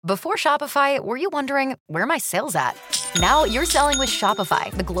Before Shopify, were you wondering, where are my sales at? Now you're selling with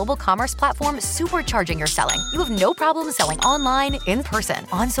Shopify, the global commerce platform supercharging your selling. You have no problem selling online, in person,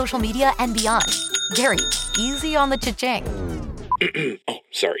 on social media, and beyond. Gary, easy on the cha-ching. Oh,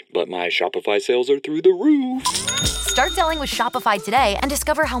 sorry, but my Shopify sales are through the roof. Start selling with Shopify today and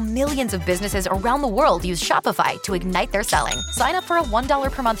discover how millions of businesses around the world use Shopify to ignite their selling. Sign up for a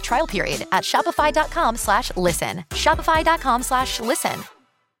 $1 per month trial period at shopify.com/listen. Shopify.com/listen.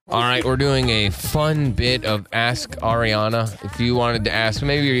 All right, we're doing a fun bit of Ask Arianna. If you wanted to ask,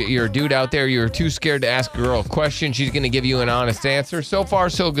 maybe you're a dude out there, you're too scared to ask a girl a question, she's going to give you an honest answer. So far,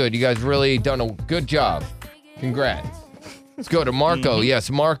 so good. You guys really done a good job. Congrats. Let's go to Marco. Yes,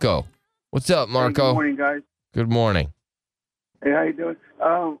 Marco. What's up, Marco? Good morning, guys. Good morning. Hey, how you doing?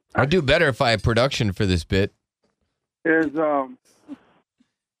 I'd do better if I had production for this bit. I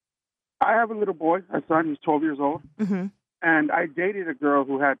have a little boy, a son. He's 12 years old. Mm-hmm. And I dated a girl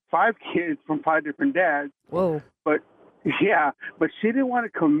who had 5 kids from 5 different dads. Whoa. But she didn't want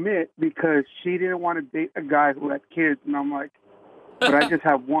to commit because she didn't want to date a guy who had kids. And I'm like, but I just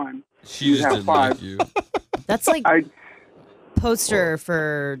have one. She just didn't 5. like you. That's like poster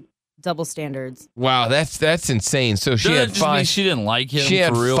for double standards. Wow, that's insane. So she had 5. She didn't like him. She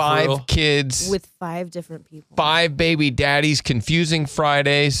had for real, 5 kids with 5 different people. 5 baby daddies. Confusing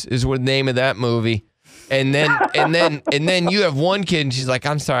Fridays is what the name of that movie. And then you have 1 kid, and she's like,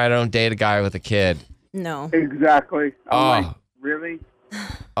 "I'm sorry, I don't date a guy with a kid." No. Exactly. I'm like, really?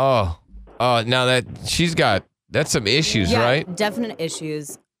 Oh, now that's some issues, right? Definite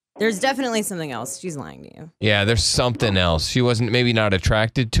issues. There's definitely something else. She's lying to you. Yeah, there's something else. She wasn't maybe not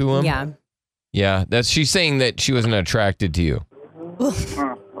attracted to him. Yeah. Yeah, she's saying that she wasn't attracted to you. Well,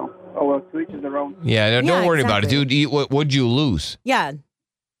 to each their own. Yeah, don't worry about it, dude. What'd you lose? Yeah.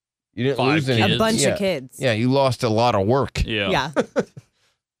 You didn't 5 lose any. kids. A bunch of kids. Yeah, you lost a lot of work. Yeah.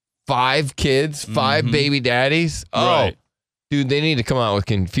 5 kids, 5 baby daddies. Oh, Right. dude, they need to come out with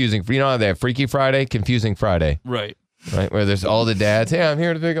confusing. You know how they have Freaky Friday, Confusing Friday, Right. right? Where there's all the dads. Hey, I'm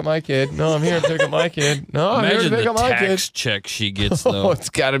here to pick up my kid. No, I'm here to pick up my kid. No, I'm here Imagine to pick the up my kid. tax check she gets, Oh, though. it's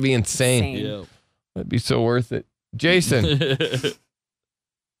got to be insane. Yeah. That'd be so worth it. Jason,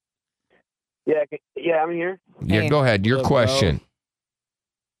 Yeah, I'm here. yeah, go ahead. Your question.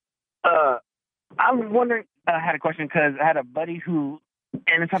 I was wondering, I had a question because I had a buddy who,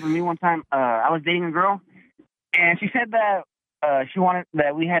 and this happened to me one time. I was dating a girl, and she said that she wanted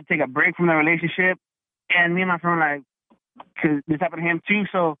that we had to take a break from the relationship. And me and my friend were like, because this happened to him too.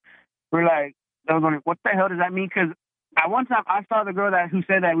 So we're like, I was wondering, what the hell does that mean? Because at one time I saw the girl who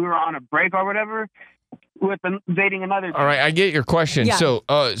said that we were on a break or whatever with dating another. All right, I get your question. Yeah.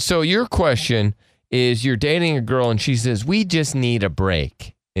 So your question is you're dating a girl and she says, we just need a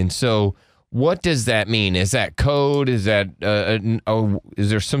break. And so what does that mean? Is that code? Is that is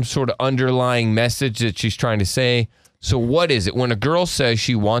there some sort of underlying message that she's trying to say? So what is it? When a girl says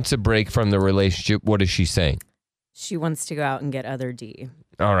she wants a break from the relationship, what is she saying? She wants to go out and get other D.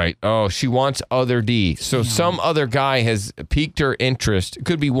 All right. Oh, she wants other D. So some other guy has piqued her interest. It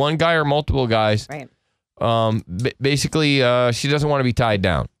could be one guy or multiple guys. Right. Basically, she doesn't want to be tied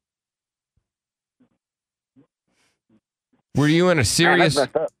down. Were you in a serious?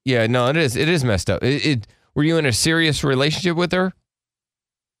 That's messed up. Yeah, no, it is. It is messed up. Were you in a serious relationship with her?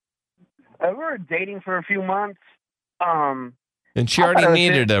 We were dating for a few months. And she I already thought it was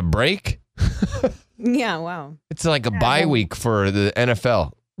needed a break. Yeah, wow. It's like a bye week for the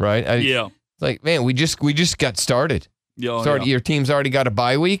NFL, right? Yeah. It's like, man, we just got started. Yeah. Your team's already got a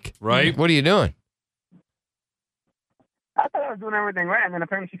bye week, Right. What are you doing? I thought I was doing everything right, and then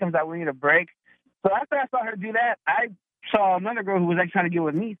apparently she comes out, we need a break. So after I saw her do that, I saw another girl who was actually trying to get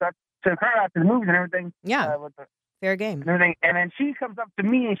with me, so I took her out to the movies and everything. Yeah. With the, Fair game. and everything. And then she comes up to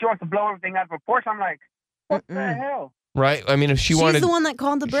me and she wants to blow everything out of proportion. I'm like, what the hell? Right? I mean, if she She's wanted, the one that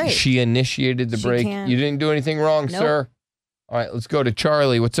called the break. she initiated the She break. can't. You didn't do anything wrong, Nope. sir. All right, let's go to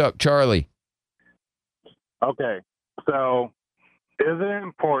Charlie. What's up, Charlie? Okay, so is it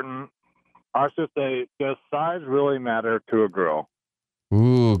important, I should say, does size really matter to a girl?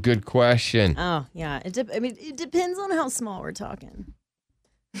 Ooh, good question. Oh, yeah. It depends on how small we're talking.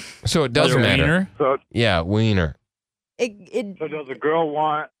 So it does Their matter. wiener? So, Yeah, wiener. It so does a girl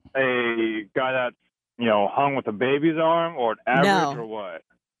want a guy that's, hung with a baby's arm or an average No. or what?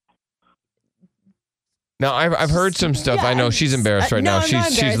 Now I've heard some stuff. Yeah, I know she's embarrassed right no, now. I'm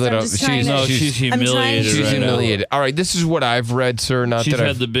not She's lit embarrassed. I'm up. just trying to- No, she's humiliated. She's right now. humiliated. All right, this is what I've read, sir. Not She's that had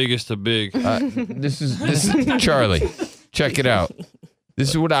I've. the biggest of big. This is Charlie. Check it out. This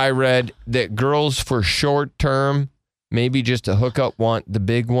is what I read, that girls for short term, maybe just a hookup, want the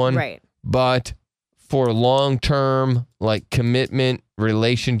big one. right. But for long term, like commitment,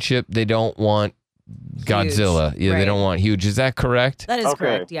 relationship, they don't want Godzilla. Yeah, they right. don't want huge. Is that correct? That is Okay.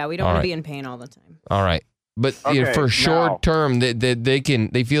 correct. Yeah, we don't All want right. to be in pain all the time. All right. But Okay, for now- short term, they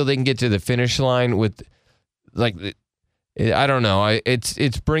feel they can get to the finish line with, like, I don't know.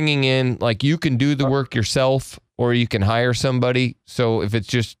 It's bringing in, like, you can do the work yourself or you can hire somebody. So if it's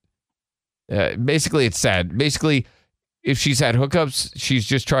just, basically it's sad. Basically, if she's had hookups, she's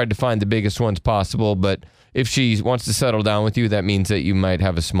just tried to find the biggest ones possible. But if she wants to settle down with you, that means that you might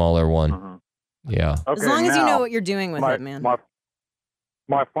have a smaller one. Mhm. Yeah. Okay, As long as you now, know what you're doing with it, man.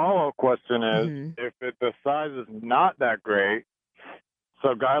 My follow-up question is, Mhm. if the size is not that great,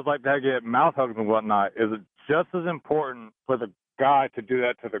 so guys like to get mouth hugs and whatnot, is it just as important for the guy to do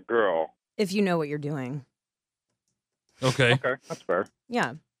that to the girl? If you know what you're doing. Okay. Okay, that's fair.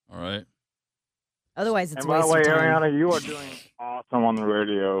 Yeah. All right. Otherwise, it's And by the way, wasted time. Arianna, you are doing awesome on the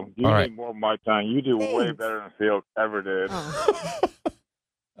radio. You All need right. more of my time. You do way Thanks. better than Felix ever did. Oh.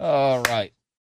 All right.